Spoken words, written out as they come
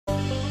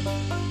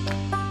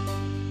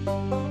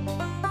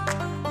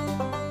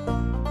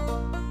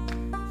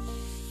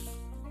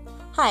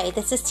Hi,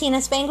 this is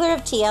Tina Spangler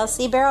of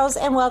TLC Barrels,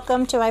 and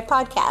welcome to my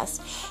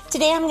podcast.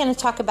 Today I'm going to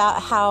talk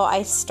about how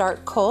I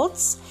start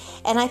colts,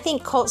 and I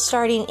think colt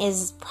starting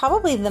is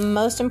probably the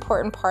most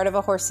important part of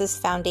a horse's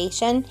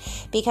foundation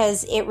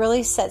because it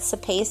really sets the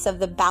pace of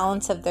the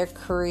balance of their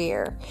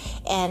career,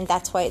 and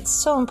that's why it's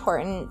so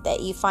important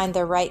that you find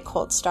the right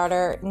colt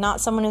starter,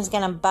 not someone who's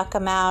going to buck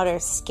them out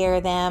or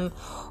scare them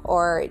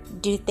or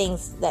do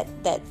things that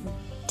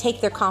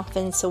take their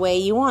confidence away.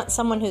 You want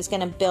someone who's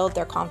going to build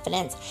their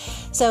confidence.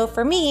 So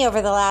for me,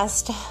 over the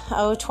last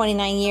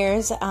 29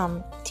 years,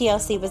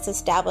 TLC was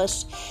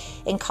established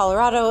in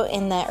Colorado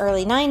in the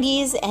early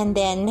 90s, and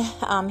then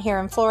here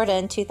in Florida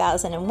in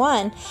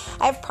 2001.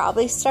 I've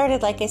probably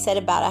started, like I said,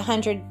 about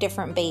 100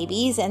 different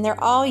babies, and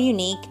they're all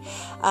unique.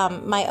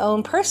 My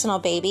own personal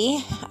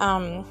baby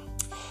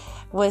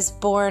was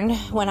born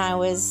when I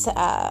was,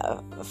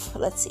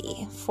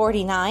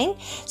 49.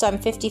 So I'm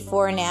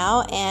 54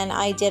 now, and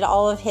I did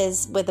all of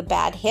his with a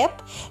bad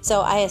hip. So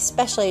I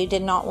especially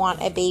did not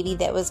want a baby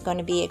that was going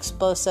to be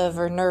explosive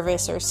or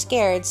nervous or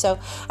scared. So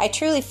I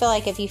truly feel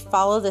like if you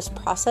follow this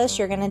process,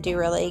 you're going to do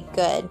really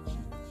good.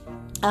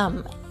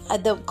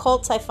 The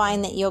colts I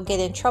find that you'll get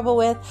in trouble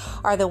with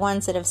are the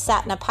ones that have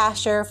sat in a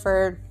pasture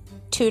for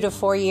 2 to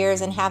 4 years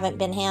and haven't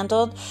been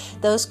handled.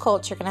 Those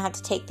colts you're going to have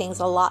to take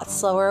things a lot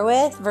slower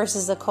with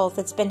versus a colt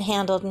that's been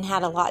handled and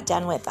had a lot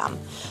done with them.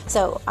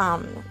 So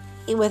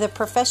with a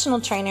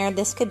professional trainer,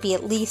 this could be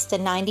at least a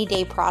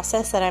 90-day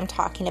process that I'm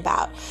talking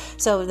about.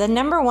 So the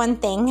number one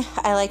thing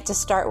I like to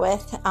start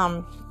with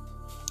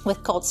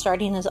colt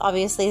starting is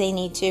obviously they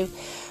need to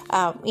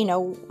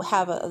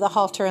have the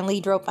halter and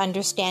lead rope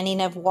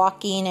understanding of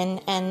walking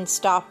and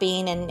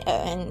stopping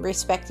and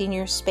respecting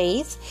your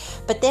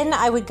space. But then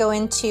I would go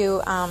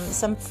into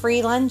some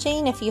free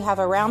lunging if you have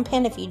a round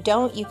pin. If you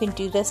don't, you can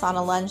do this on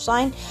a lunge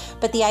line.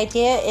 But the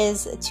idea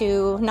is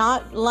to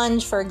not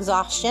lunge for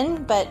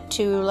exhaustion, but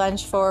to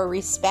lunge for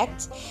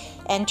respect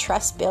and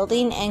trust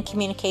building and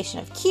communication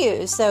of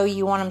cues. So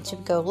you want them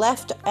to go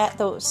left at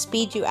the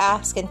speed you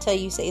ask until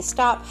you say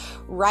stop,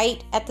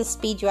 right at the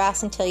speed you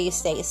ask until you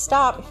say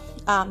stop.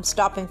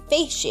 Stop and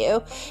face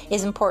you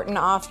is important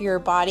off your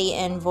body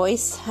and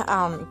voice.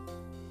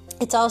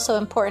 It's also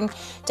important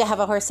to have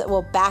a horse that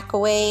will back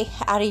away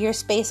out of your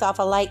space off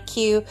a light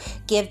cue,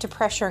 give to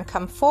pressure and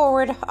come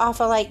forward off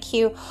a light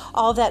cue.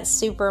 All that's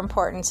super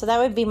important. So that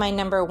would be my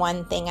number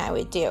one thing I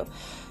would do.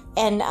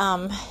 And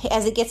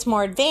as it gets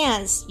more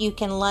advanced, you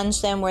can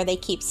lunge them where they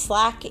keep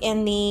slack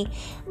in the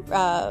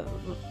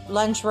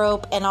lunge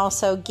rope and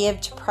also give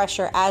to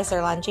pressure as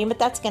they're lunging, but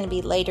that's going to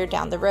be later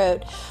down the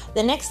road.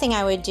 The next thing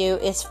I would do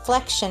is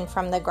flexion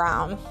from the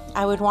ground.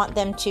 I would want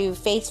them to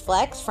face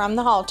flex from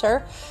the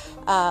halter,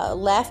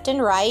 left and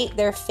right,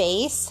 their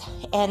face,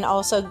 and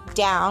also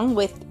down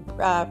with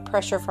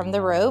pressure from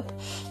the rope.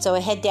 So a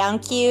head down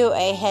cue,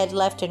 a head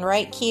left and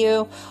right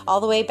cue,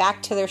 all the way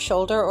back to their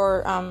shoulder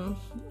or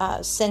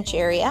cinch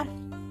area,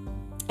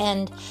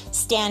 and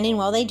standing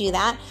while they do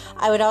that.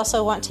 I would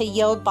also want to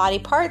yield body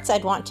parts.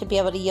 I'd want to be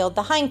able to yield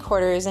the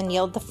hindquarters and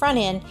yield the front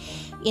end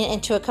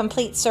into a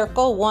complete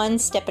circle, one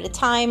step at a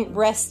time,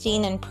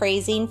 resting and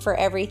praising for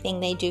everything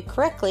they do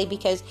correctly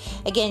because,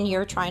 again,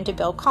 you're trying to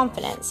build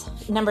confidence.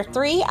 Number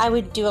 3, I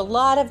would do a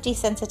lot of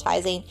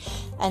desensitizing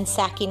and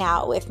sacking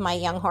out with my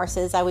young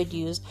horses. I would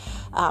use,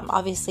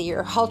 obviously,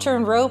 your halter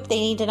and rope. They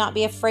need to not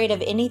be afraid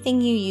of anything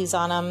you use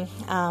on them.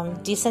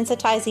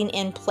 Desensitizing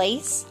in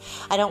place.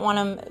 I don't want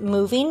them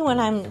moving when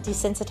I'm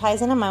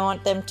desensitizing them. I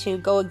want them to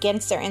go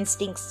against their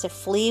instincts to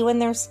flee when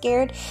they're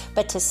scared,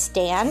 but to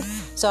stand.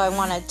 So I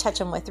want to touch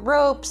them with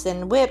ropes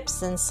and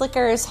whips and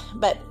slickers,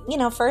 but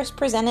first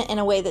present it in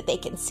a way that they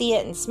can see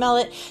it and smell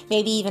it,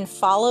 maybe even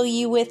follow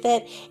you with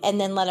it, and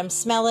then let them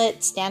smell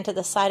it, stand to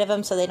the side of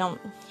them so they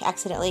don't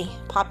accidentally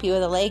pop you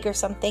with a leg or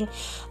something.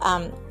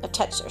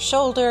 Touch their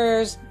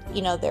shoulders,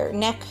 their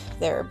neck,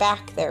 their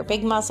back, their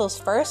big muscles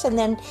first, and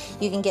then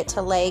you can get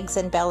to legs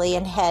and belly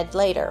and head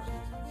later.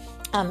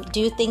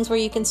 Do things where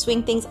you can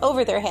swing things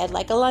over their head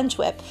like a lunge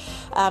whip,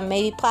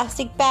 maybe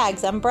plastic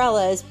bags,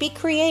 umbrellas. Be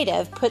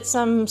creative. Put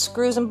some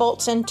screws and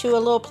bolts into a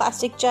little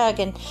plastic jug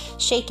and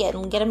shake it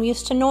and get them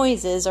used to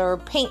noises, or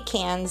paint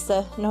cans,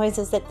 the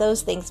noises that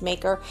those things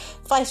make, or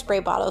fly spray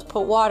bottles.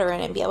 Put water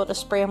in it and be able to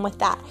spray them with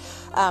that.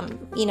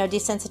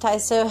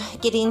 Desensitize to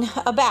getting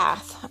a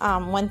bath,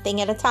 one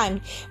thing at a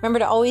time. Remember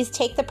to always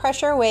take the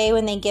pressure away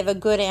when they give a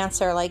good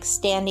answer, like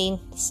standing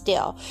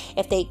still.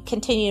 If they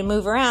continue to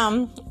move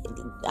around,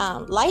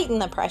 lighten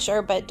the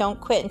pressure, but don't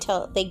quit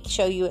until they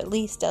show you at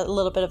least a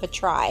little bit of a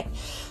try,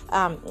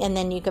 and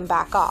then you can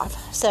back off.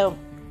 So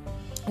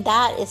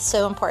that is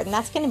so important.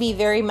 That's going to be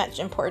very much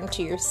important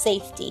to your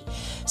safety.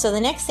 So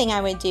the next thing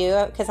I would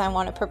do, because I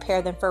want to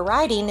prepare them for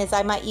riding, is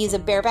I might use a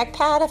bareback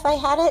pad if I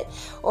had it,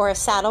 or a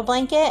saddle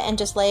blanket, and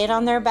just lay it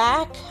on their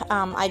back.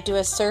 I'd do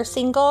a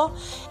surcingle.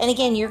 And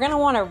again, you're going to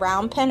want a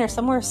round pen or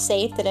somewhere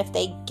safe that if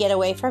they get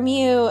away from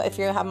you, if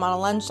you have them on a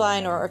lunge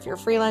line or if you're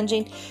free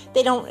lunging,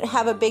 they don't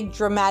have a big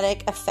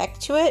dramatic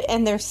effect to it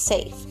and they're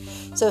safe.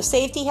 So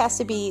safety has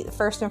to be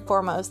first and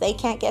foremost. They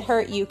can't get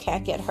hurt, you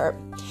can't get hurt.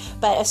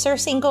 But a Sur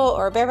Single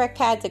or a bareback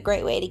pad is a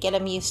great way to get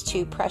them used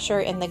to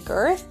pressure in the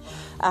girth.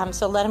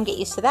 So let them get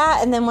used to that.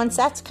 And then once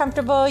that's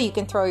comfortable, you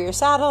can throw your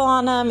saddle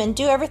on them and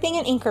do everything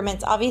in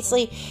increments.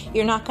 Obviously,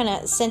 you're not going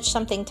to cinch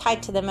something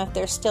tight to them if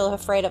they're still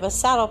afraid of a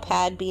saddle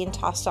pad being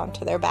tossed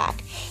onto their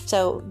back.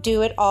 So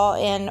do it all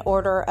in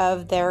order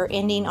of their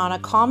ending on a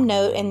calm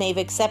note and they've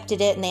accepted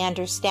it and they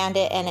understand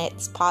it and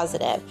it's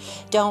positive.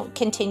 Don't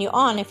continue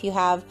on if you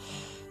have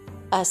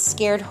a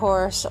scared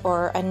horse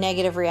or a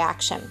negative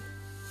reaction.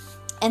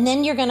 And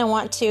then you're going to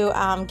want to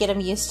get them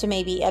used to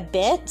maybe a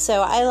bit.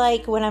 So I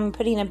like when I'm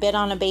putting a bit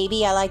on a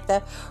baby, I like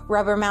the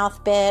rubber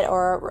mouth bit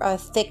or a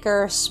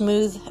thicker,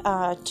 smooth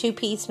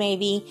 2-piece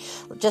maybe,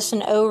 just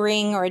an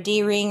O-ring or a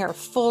D-ring or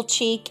full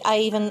cheek. I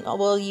even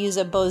will use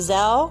a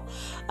Boselle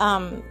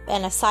and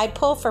a side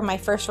pull for my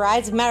first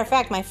rides. As a matter of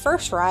fact, my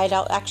first ride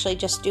I'll actually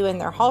just do in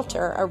their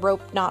halter, a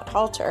rope knot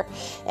halter,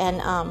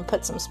 and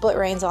put some split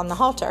reins on the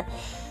halter.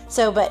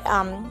 So, but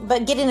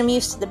getting them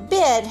used to the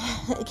bit,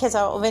 because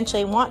I'll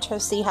eventually want to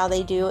see how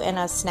they do in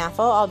a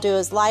snaffle. I'll do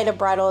as light a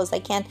bridle as I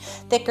can,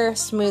 thicker,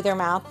 smoother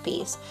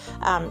mouthpiece.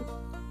 And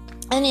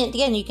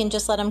again, you can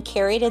just let them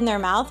carry it in their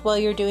mouth while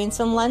you're doing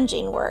some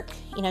lunging work.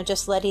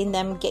 Just letting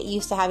them get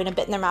used to having a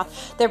bit in their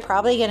mouth. They're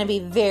probably going to be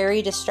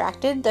very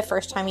distracted the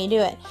first time you do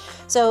it.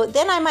 So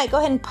then I might go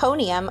ahead and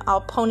pony them.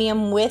 I'll pony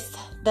them with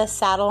the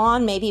saddle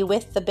on, maybe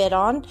with the bit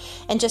on,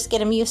 and just get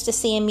them used to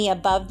seeing me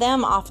above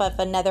them off of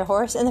another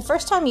horse. And the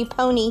first time you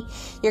pony,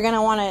 you're going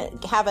to want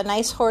to have a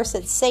nice horse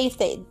that's safe,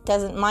 that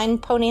doesn't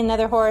mind ponying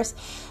another horse,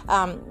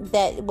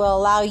 that will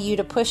allow you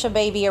to push a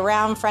baby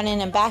around front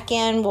end and back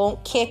end,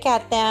 won't kick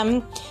at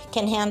them,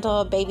 can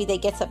handle a baby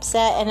that gets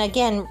upset. And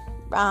again,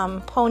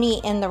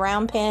 pony in the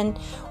round pen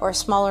or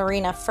small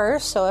arena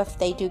first, so if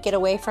they do get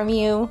away from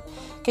you,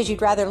 because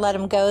you'd rather let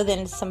them go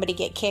than somebody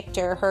get kicked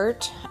or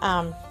hurt.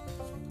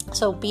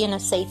 So be in a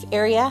safe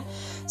area.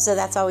 So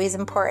that's always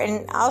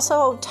important.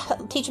 Also,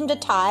 teach them to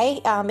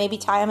tie. Maybe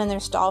tie them in their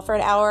stall for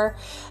an hour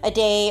a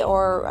day,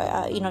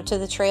 or to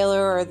the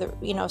trailer,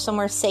 or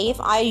somewhere safe.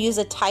 I use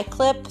a tie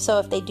clip, so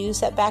if they do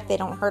set back, they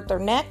don't hurt their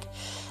neck.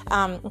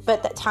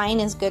 But that tying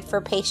is good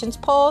for patience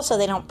pull, so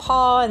they don't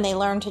paw and they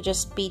learn to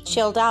just be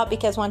chilled out,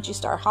 because once you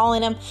start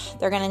hauling them,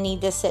 they're going to need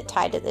to sit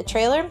tied to the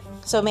trailer.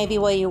 So maybe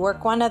while you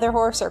work one other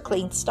horse or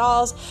clean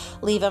stalls,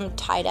 leave them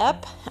tied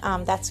up.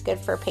 That's good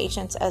for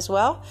patience as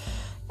well.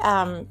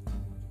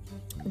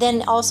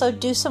 Then also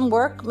do some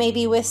work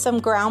maybe with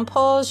some ground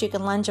poles. You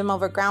can lunge them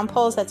over ground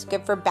poles. That's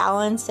good for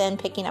balance and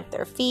picking up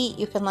their feet.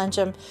 You can lunge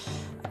them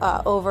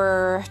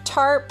over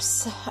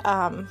tarps,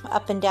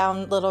 up and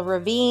down little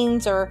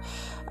ravines, or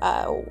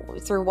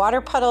through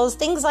water puddles,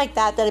 things like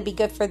that. That'd be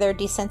good for their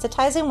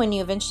desensitizing when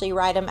you eventually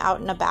ride them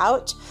out and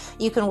about.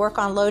 You can work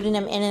on loading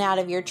them in and out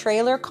of your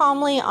trailer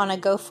calmly on a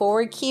go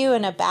forward cue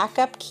and a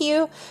backup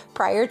cue.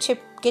 Prior to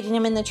getting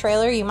them in the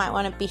trailer, you might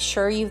want to be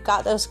sure you've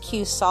got those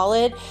cues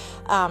solid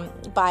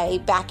by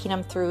backing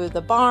them through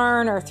the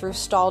barn or through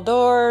stall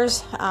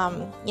doors.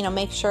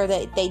 Make sure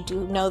that they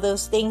do know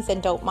those things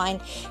and don't mind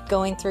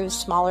going through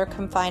smaller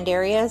confined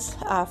areas,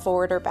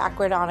 forward or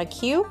backward on a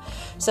cue.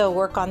 So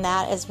work on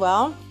that as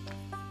well.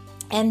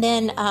 And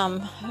then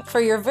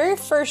for your very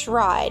first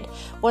ride,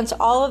 once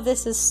all of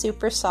this is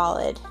super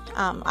solid,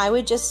 I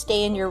would just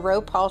stay in your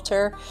rope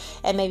halter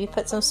and maybe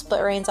put some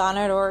split reins on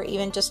it, or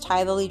even just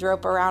tie the lead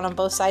rope around on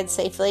both sides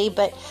safely.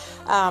 But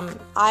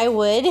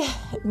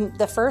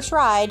the first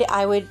ride,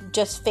 I would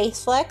just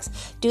face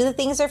flex, do the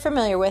things they're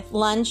familiar with,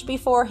 lunge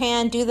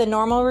beforehand, do the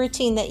normal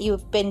routine that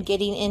you've been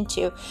getting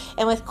into.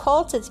 And with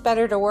colts, it's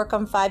better to work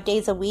on 5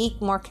 days a week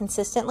more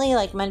consistently,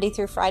 like Monday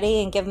through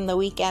Friday, and give them the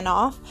weekend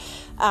off.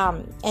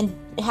 And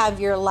have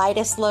your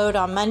lightest load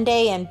on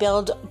Monday and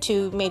build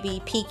to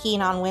maybe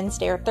peaking on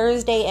Wednesday or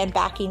Thursday and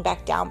backing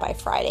back down by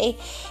Friday.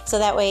 So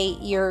that way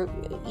you're,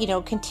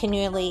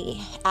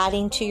 continually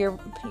adding to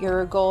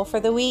your goal for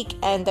the week,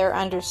 and they're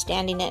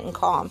understanding it and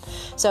calm.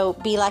 So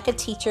be like a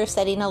teacher,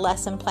 setting a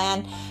lesson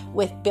plan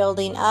with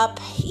building up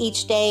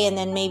each day, and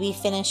then maybe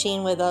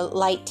finishing with a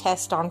light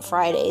test on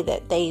Friday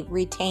that they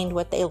retained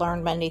what they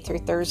learned Monday through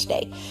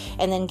Thursday,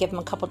 and then give them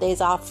a couple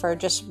days off for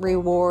just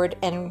reward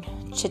and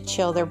to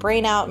chill their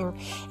brain out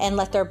and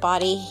let their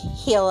body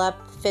heal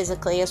up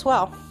physically as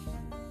well.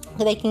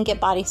 They can get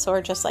body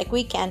sore just like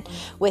we can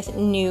with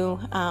new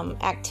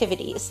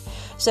activities.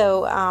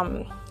 So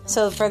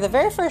for the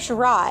very first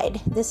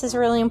ride, this is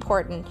really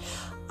important.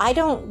 I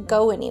don't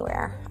go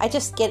anywhere. I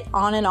just get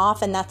on and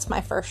off, and that's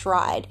my first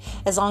ride.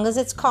 As long as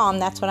it's calm,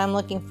 that's what I'm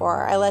looking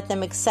for. I let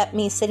them accept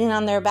me sitting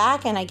on their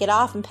back, and I get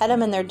off and pet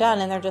them, and they're done,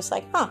 and they're just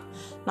like, not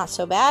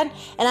so bad.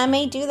 And I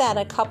may do that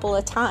a couple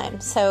of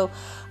times. So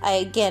I,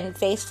 again,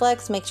 face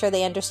flex, make sure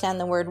they understand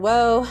the word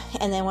whoa.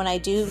 And then when I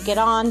do get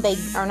on, they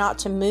are not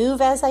to move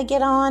as I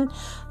get on.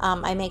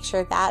 I make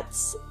sure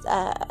that's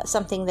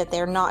something that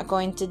they're not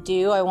going to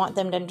do. I want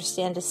them to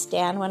understand to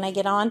stand when I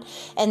get on.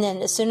 And then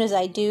as soon as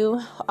I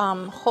do,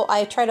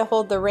 I try to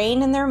hold the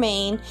rein in their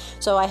mane,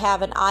 so I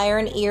have an eye or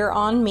an ear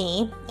on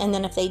me. And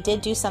then if they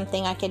did do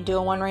something, I could do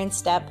a one rein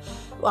stop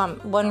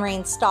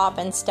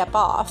and step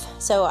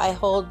off. So I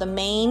hold the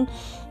mane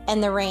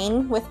and the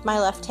rein with my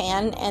left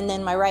hand, and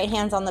then my right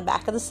hand's on the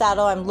back of the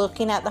saddle. I'm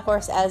looking at the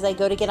horse as I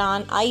go to get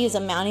on. I use a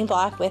mounting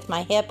block with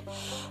my hip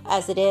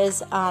as it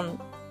is.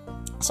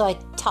 So I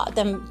taught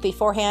them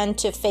beforehand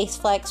to face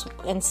flex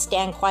and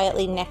stand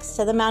quietly next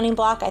to the mounting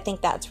block. I think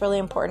that's really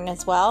important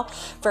as well.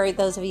 For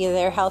those of you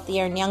that are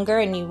healthier and younger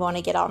and you want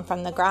to get on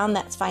from the ground,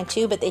 that's fine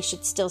too, but they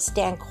should still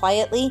stand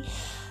quietly.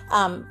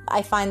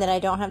 I find that I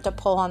don't have to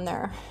pull on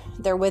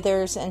their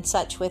withers and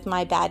such with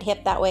my bad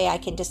hip. That way I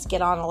can just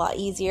get on a lot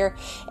easier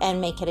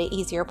and make it an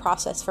easier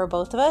process for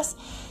both of us.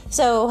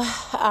 So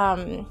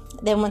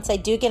then once I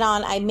do get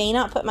on, I may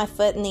not put my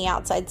foot in the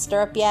outside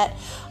stirrup yet.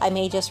 I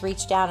may just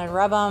reach down and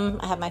rub them.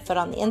 I have my foot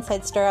on the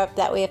inside stirrup.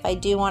 That way if I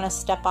do want to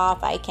step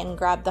off, I can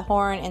grab the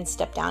horn and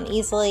step down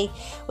easily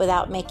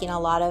without making a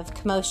lot of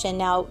commotion.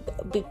 Now,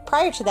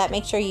 prior to that,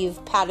 make sure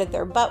you've patted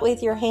their butt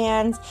with your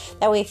hands.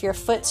 That way if your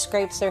foot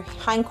scrapes their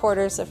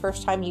hindquarters the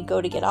first time you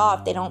go to get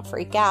off, they don't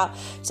freak out.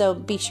 So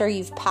be sure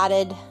you've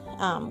patted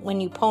when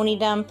you ponied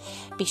them.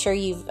 Be sure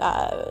you've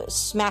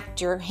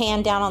smacked your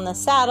hand down on the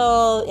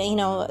saddle,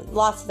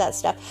 lots of that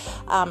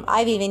stuff.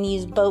 I've even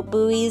used boat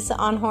buoys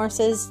on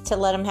horses to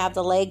let them have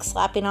the legs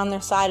slapping on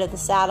their side of the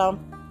saddle.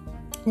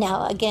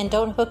 Now, again,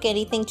 don't hook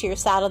anything to your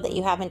saddle that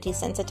you haven't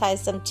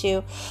desensitized them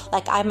to.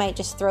 Like I might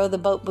just throw the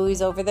boat buoys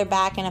over their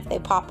back, and if they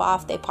pop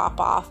off, they pop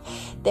off.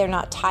 They're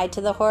not tied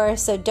to the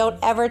horse. So don't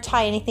ever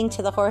tie anything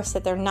to the horse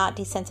that they're not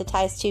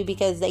desensitized to,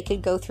 because they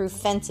could go through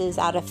fences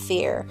out of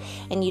fear,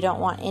 and you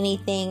don't want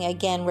anything,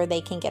 again, where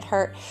they can get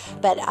hurt.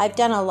 But I've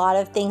done a lot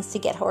of things to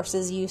get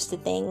horses used to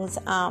things,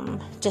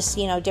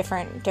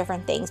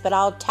 different things. But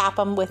I'll tap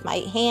them with my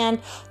hand,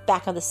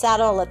 back of the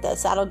saddle, let the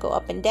saddle go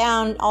up and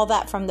down, all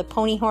that from the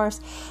pony horse.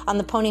 On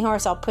the pony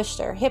horse, I'll push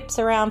their hips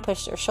around,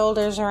 push their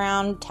shoulders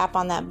around, tap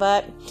on that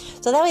butt.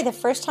 So that way the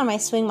first time I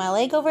swing my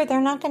leg over, they're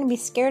not going to be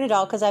scared at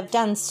all, because I've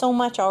done so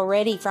much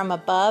already from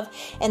above,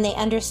 and they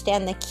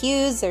understand the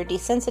cues, they're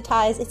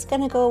desensitized. It's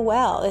going to go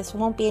well. This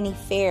won't be any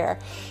fear.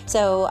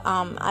 So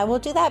I will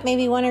do that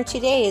maybe 1 or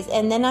 2 days,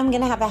 and then I'm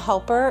going to have a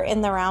helper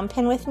in the round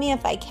pen with me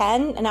if I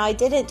can. Now, I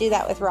didn't do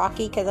that with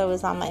Rocky because I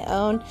was on my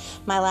own.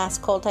 My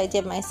last colt I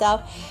did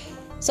myself.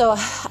 So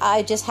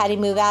I just had him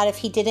move out. If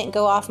he didn't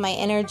go off my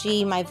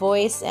energy, my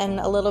voice,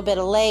 and a little bit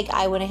of leg,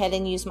 I went ahead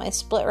and used my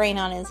split rein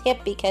on his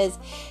hip, because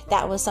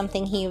that was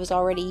something he was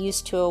already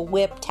used to, a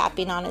whip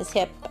tapping on his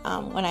hip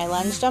when I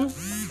lunged him.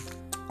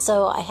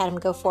 So I had him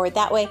go forward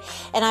that way,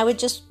 and I would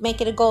just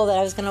make it a goal that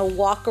I was going to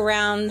walk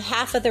around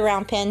half of the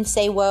round pen,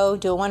 say whoa,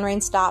 do a 1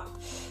 rein stop.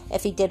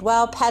 If he did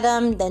well, pet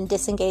him, then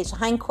disengage the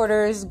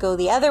hindquarters, go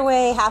the other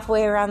way,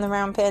 halfway around the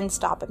round pen,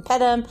 stop and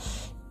pet him.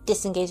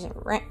 Disengage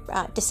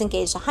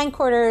the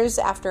hindquarters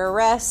after a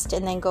rest,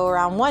 and then go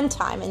around 1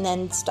 time, and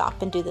then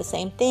stop and do the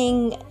same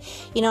thing,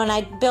 and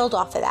I'd build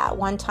off of that,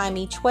 1 time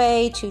each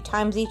way, 2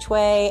 times each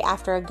way.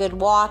 After a good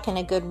walk and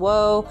a good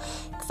whoa,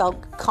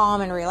 felt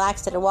calm and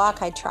relaxed at a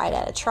walk, I'd try it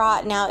at a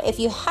trot. Now, if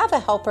you have a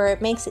helper,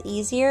 it makes it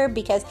easier,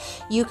 because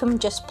you can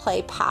just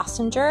play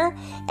passenger,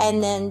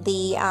 and then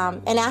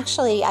and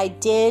actually I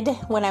did,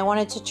 when I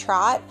wanted to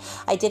trot,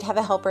 I did have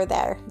a helper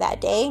there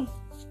that day.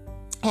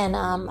 And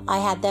I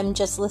had them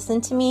just listen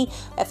to me.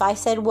 If I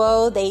said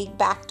whoa, they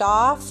backed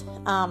off.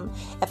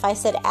 If I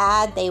said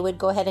add, they would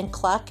go ahead and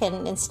cluck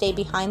and stay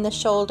behind the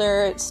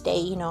shoulder,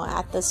 stay,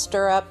 at the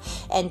stirrup,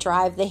 and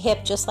drive the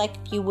hip just like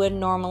you would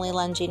normally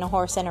lunging a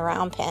horse in a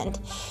round pen.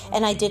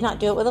 And I did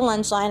not do it with a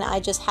lunge line. I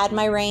just had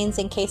my reins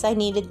in case I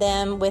needed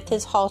them with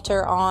his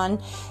halter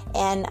on.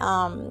 And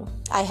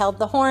I held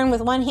the horn with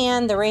one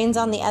hand, the reins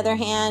on the other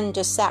hand,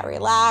 just sat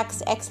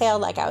relaxed,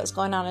 exhaled like I was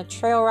going on a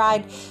trail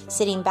ride,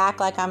 sitting back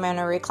like I'm in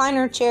a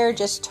recliner chair,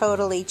 just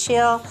totally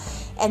chill.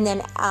 And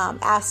then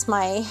asked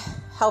my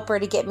helper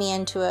to get me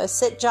into a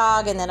sit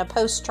jog and then a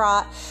post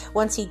trot.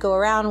 Once he'd go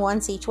around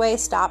once each way,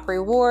 stop,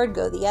 reward,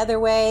 go the other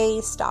way,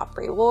 stop,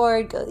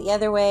 reward, go the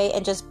other way,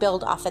 and just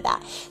build off of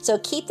that. So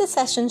keep the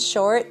sessions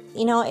short.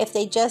 If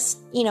they just,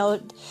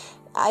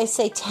 I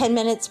say 10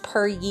 minutes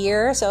per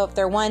year. So if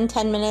they're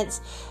 10 minutes,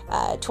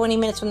 20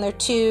 minutes when they're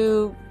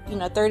 2,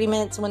 30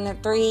 minutes when they're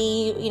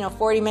 3,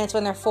 40 minutes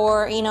when they're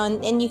 4,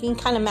 and you can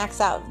kind of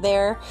max out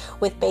there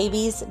with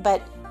babies.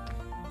 But,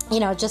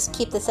 just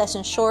keep the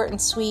session short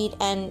and sweet,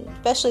 and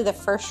especially the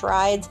first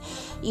rides,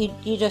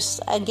 you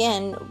just,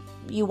 again,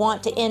 you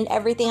want to end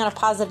everything on a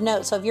positive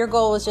note. So if your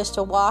goal was just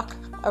to walk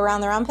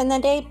around the round pen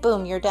that day,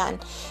 boom, you're done.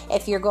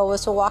 If your goal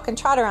was to walk and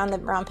trot around the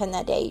round pen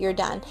that day, you're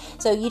done.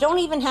 So you don't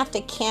even have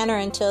to canter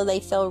until they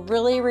feel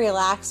really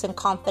relaxed and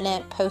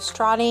confident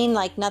post-trotting,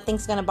 like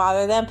nothing's going to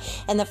bother them.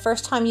 And the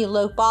first time you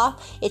lope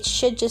off, it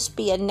should just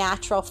be a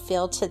natural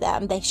feel to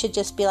them. They should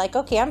just be like,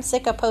 okay, I'm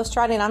sick of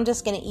post-trotting, I'm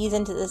just going to ease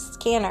into this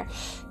canter.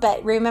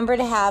 But remember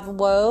to have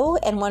whoa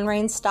and 1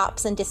 rein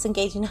stops and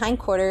disengaging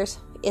hindquarters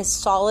is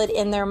solid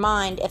in their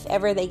mind. If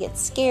ever they get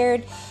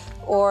scared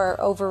or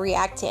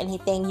overreact to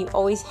anything, you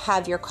always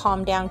have your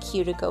calm down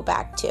cue to go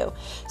back to.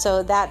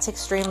 So that's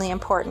extremely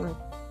important.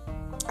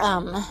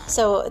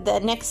 So the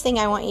next thing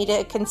I want you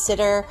to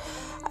consider,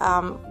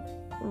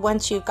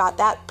 once you've got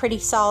that pretty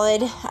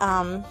solid,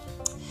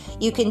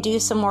 You can do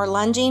some more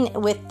lunging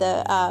with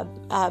the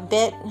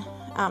bit.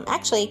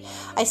 Actually,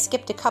 I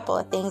skipped a couple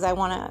of things I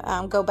want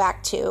to go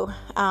back to.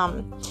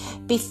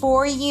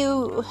 Before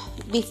you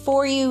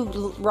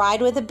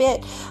ride with a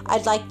bit,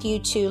 I'd like you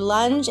to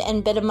lunge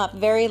and bit them up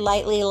very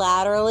lightly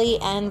laterally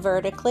and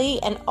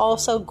vertically, and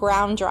also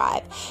ground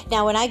drive.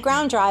 Now, when I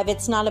ground drive,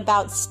 it's not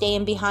about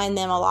staying behind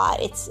them a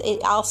lot.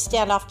 I'll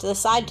stand off to the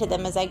side to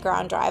them as I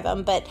ground drive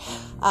them, but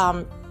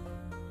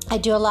I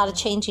do a lot of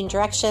changing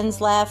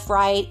directions, left,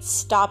 right,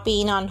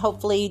 stopping on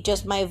hopefully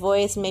just my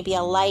voice, maybe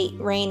a light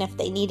rein if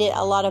they need it,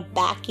 a lot of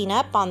backing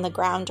up on the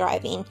ground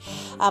driving.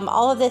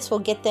 All of this will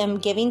get them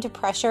giving to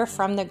pressure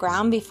from the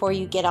ground before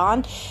you get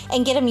on,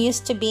 and get them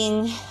used to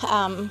being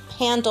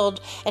handled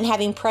and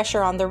having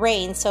pressure on the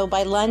rein. So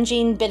by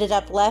lunging, bit it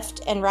up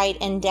left and right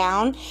and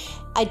down.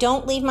 I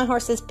don't leave my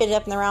horses bitted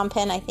up in the round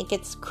pen. I think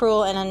it's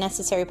cruel and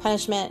unnecessary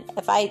punishment.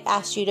 If I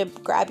asked you to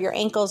grab your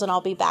ankles and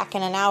I'll be back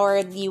in an hour,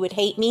 you would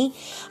hate me.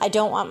 I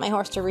don't want my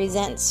horse to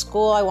resent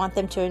school. I want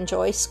them to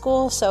enjoy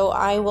school. So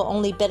I will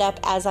only bit up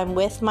as I'm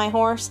with my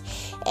horse.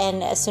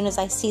 And as soon as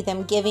I see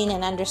them giving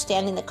and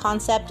understanding the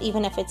concept,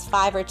 even if it's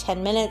 5 or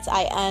 10 minutes,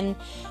 I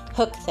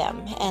unhook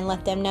them and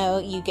let them know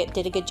you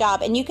did a good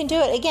job. And you can do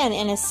it again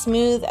in a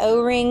smooth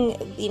O-ring,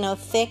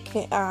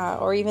 thick,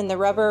 or even the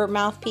rubber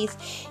mouthpiece.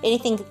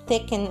 Anything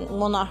thick and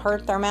will not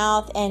hurt their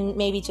mouth, and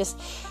maybe just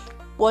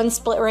one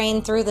split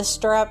rein through the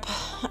stirrup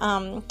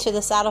to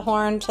the saddle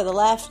horn to the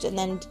left, and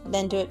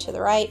then do it to the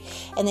right,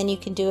 and then you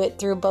can do it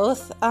through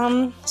both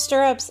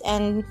stirrups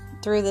and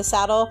through the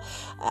saddle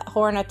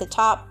horn at the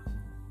top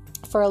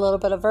for a little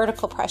bit of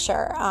vertical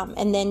pressure,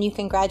 and then you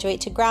can graduate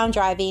to ground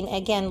driving.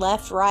 Again,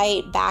 left,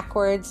 right,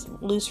 backwards,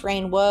 loose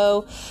rein,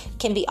 whoa,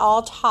 can be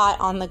all taught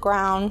on the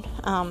ground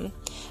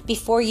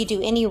before you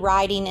do any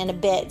riding in a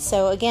bit.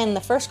 So again,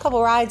 the first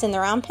couple rides in the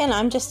round pen,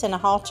 I'm just in a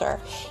halter.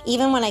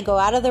 Even when I go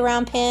out of the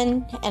round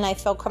pen and I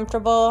feel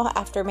comfortable,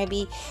 after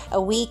maybe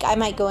a week, I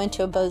might go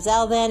into a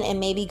Bosal then, and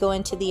maybe go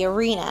into the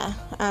arena.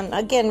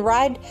 Again,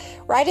 ride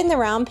in the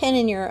round pen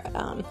in your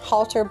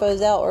halter,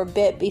 Bosal, or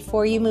bit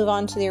before you move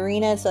on to the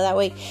arena, so that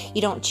way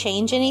you don't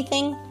change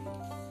anything.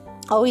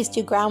 Always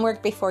do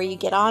groundwork before you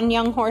get on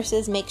young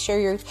horses. Make sure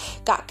you've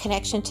got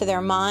connection to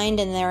their mind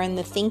and they're in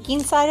the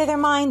thinking side of their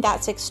mind.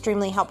 That's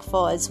extremely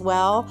helpful as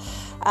well.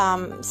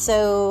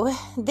 So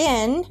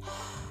then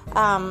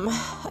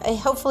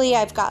hopefully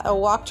I've got a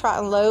walk, trot,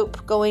 and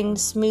lope going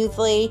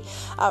smoothly.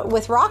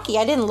 With Rocky,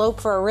 I didn't lope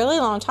for a really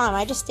long time.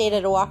 I just stayed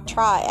at a walk,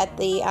 trot at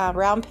the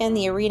round pen,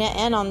 the arena,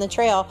 and on the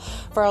trail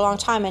for a long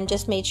time, and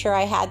just made sure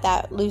I had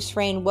that loose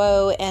rein,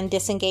 whoa, and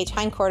disengaged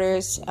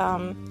hindquarters,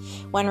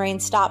 one rein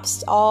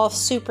stops, all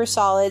super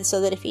solid,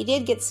 so that if he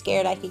did get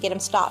scared, I could get him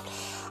stopped.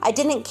 I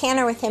didn't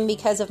canter with him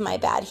because of my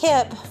bad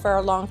hip for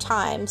a long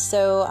time.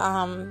 So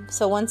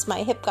once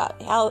my hip got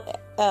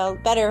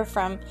better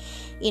from,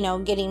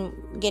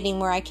 getting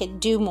where I could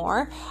do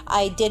more,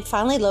 I did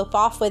finally lope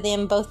off with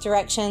him both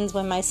directions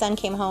when my son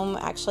came home.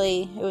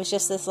 Actually, it was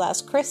just this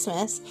last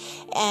Christmas,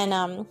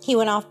 and he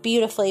went off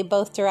beautifully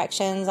both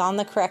directions on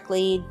the correct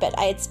lead. But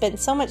I had spent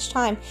so much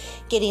time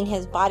getting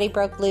his body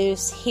broke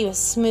loose. He was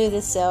smooth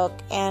as silk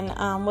and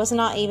was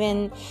not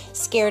even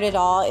scared at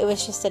all. It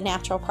was just a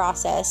natural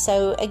process.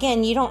 So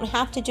again, you don't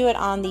have to do it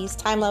on these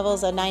time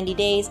levels of 90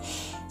 days.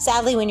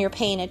 Sadly, when you're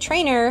paying a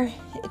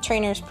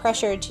trainer's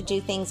pressured to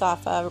do things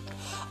off a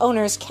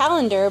owner's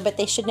calendar, but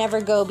they should never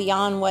go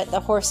beyond what the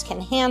horse can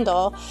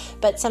handle.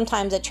 But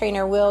sometimes a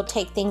trainer will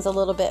take things a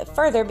little bit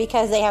further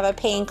because they have a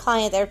paying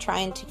client they're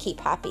trying to keep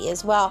happy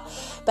as well.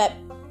 But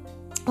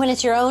when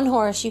it's your own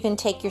horse, you can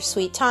take your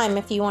sweet time.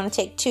 If you want to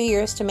take 2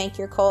 years to make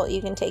your colt, you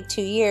can take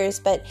 2 years.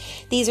 But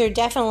these are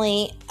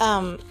definitely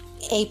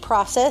a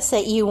process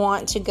that you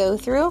want to go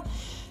through.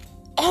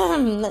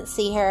 Let's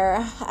see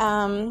here.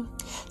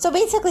 So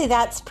basically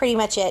that's pretty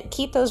much it.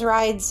 Keep those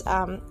rides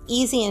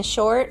easy and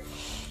short.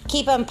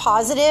 Keep them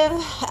positive.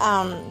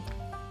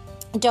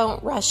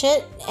 Don't rush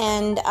it,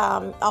 and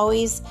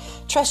always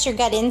trust your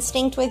gut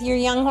instinct with your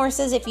young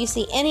horses. If you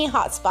see any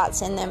hot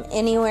spots in them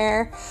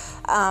anywhere,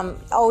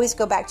 always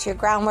go back to your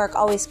groundwork.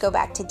 Always go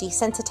back to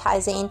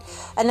desensitizing.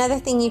 Another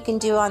thing you can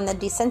do on the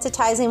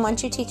desensitizing,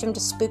 once you teach them to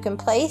spook in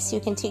place,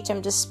 you can teach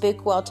them to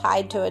spook while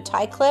tied to a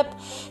tie clip.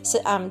 So,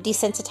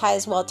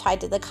 desensitize while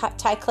tied to the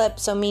tie clip.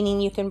 So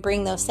meaning you can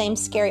bring those same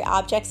scary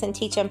objects and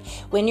teach them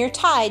when you're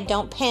tied,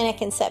 don't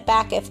panic and set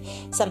back if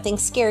something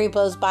scary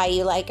blows by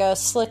you, like a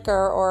slicker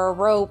or a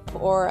rope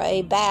or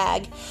a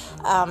bag,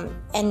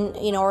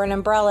 or an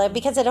umbrella,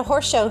 because at a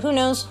horse show, who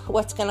knows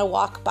what's going to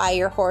walk by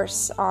your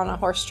horse on a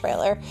horse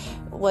trailer.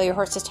 Well, your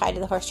horse is tied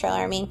to the horse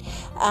trailer,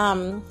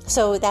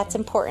 so that's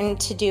important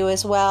to do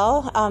as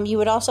well. You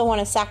would also want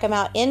to sack them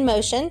out in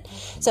motion.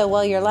 So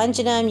while you're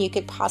lunging them, you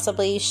could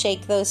possibly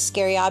shake those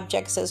scary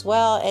objects as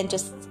well and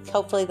just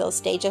hopefully they'll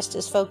stay just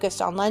as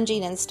focused on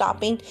lunging and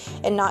stopping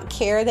and not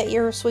care that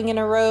you're swinging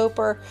a rope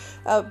or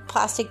a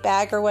plastic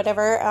bag or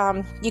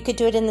whatever. You could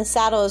do it in the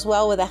saddle as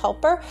well with a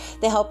helper.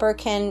 The helper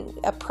can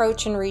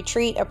approach and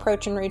retreat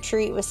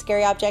with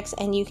scary objects,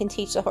 and you can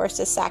teach the horse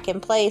to sack in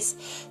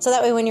place. So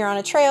that way when you're on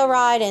a trail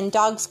ride and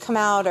dogs come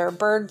out or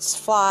birds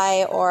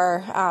fly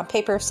or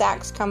paper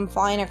sacks come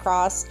flying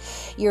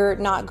across, you're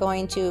not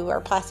going to, or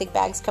plastic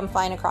bags come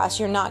flying across,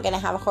 you're not going to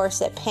have a horse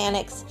that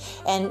panics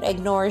and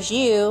ignores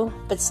you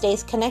but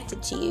stays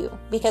connected to you,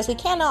 because we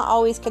cannot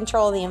always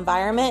control the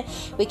environment.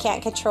 We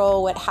can't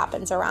control what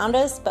happens around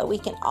us, but we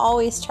can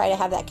always try to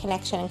have that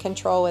connection and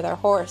control with our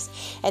horse.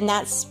 And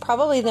that's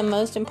probably the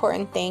most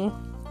important thing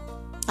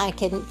I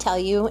can tell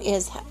you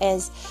is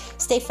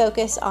stay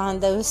focused on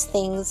those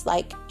things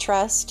like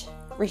trust,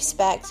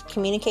 respect,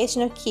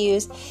 communication of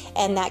cues,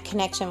 and that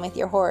connection with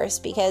your horse.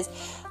 Because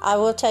I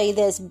will tell you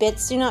this,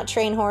 bits do not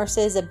train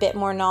horses, a bit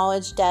more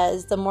knowledge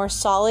does. The more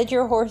solid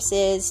your horse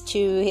is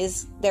to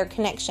their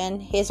connection,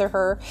 his or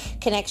her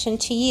connection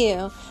to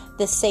you,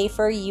 the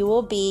safer you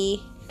will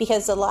be.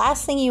 Because the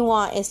last thing you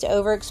want is to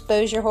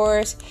overexpose your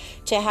horse,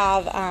 to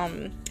have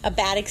a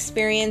bad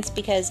experience,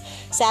 because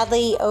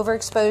sadly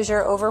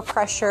overexposure,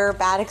 overpressure,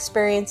 bad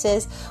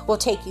experiences will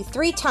take you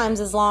 3 times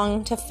as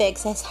long to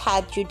fix as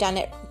had you done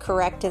it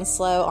correct and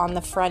slow on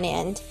the front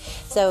end.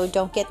 So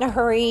don't get in a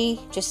hurry.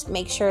 Just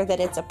make sure that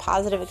it's a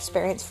positive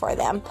experience for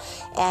them.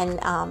 And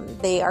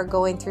they are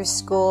going through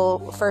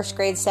school, first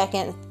grade,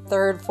 second,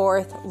 third,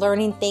 fourth,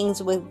 learning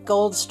things with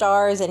gold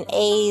stars and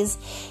A's.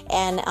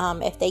 And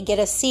if they get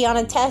a C on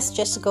a test,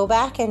 just go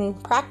back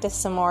and practice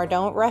some more.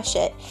 Don't rush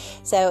it.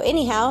 So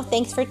anyhow,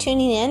 thanks for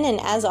tuning in. And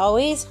as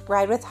always,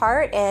 ride with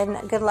heart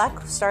and good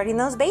luck starting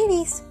those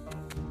babies.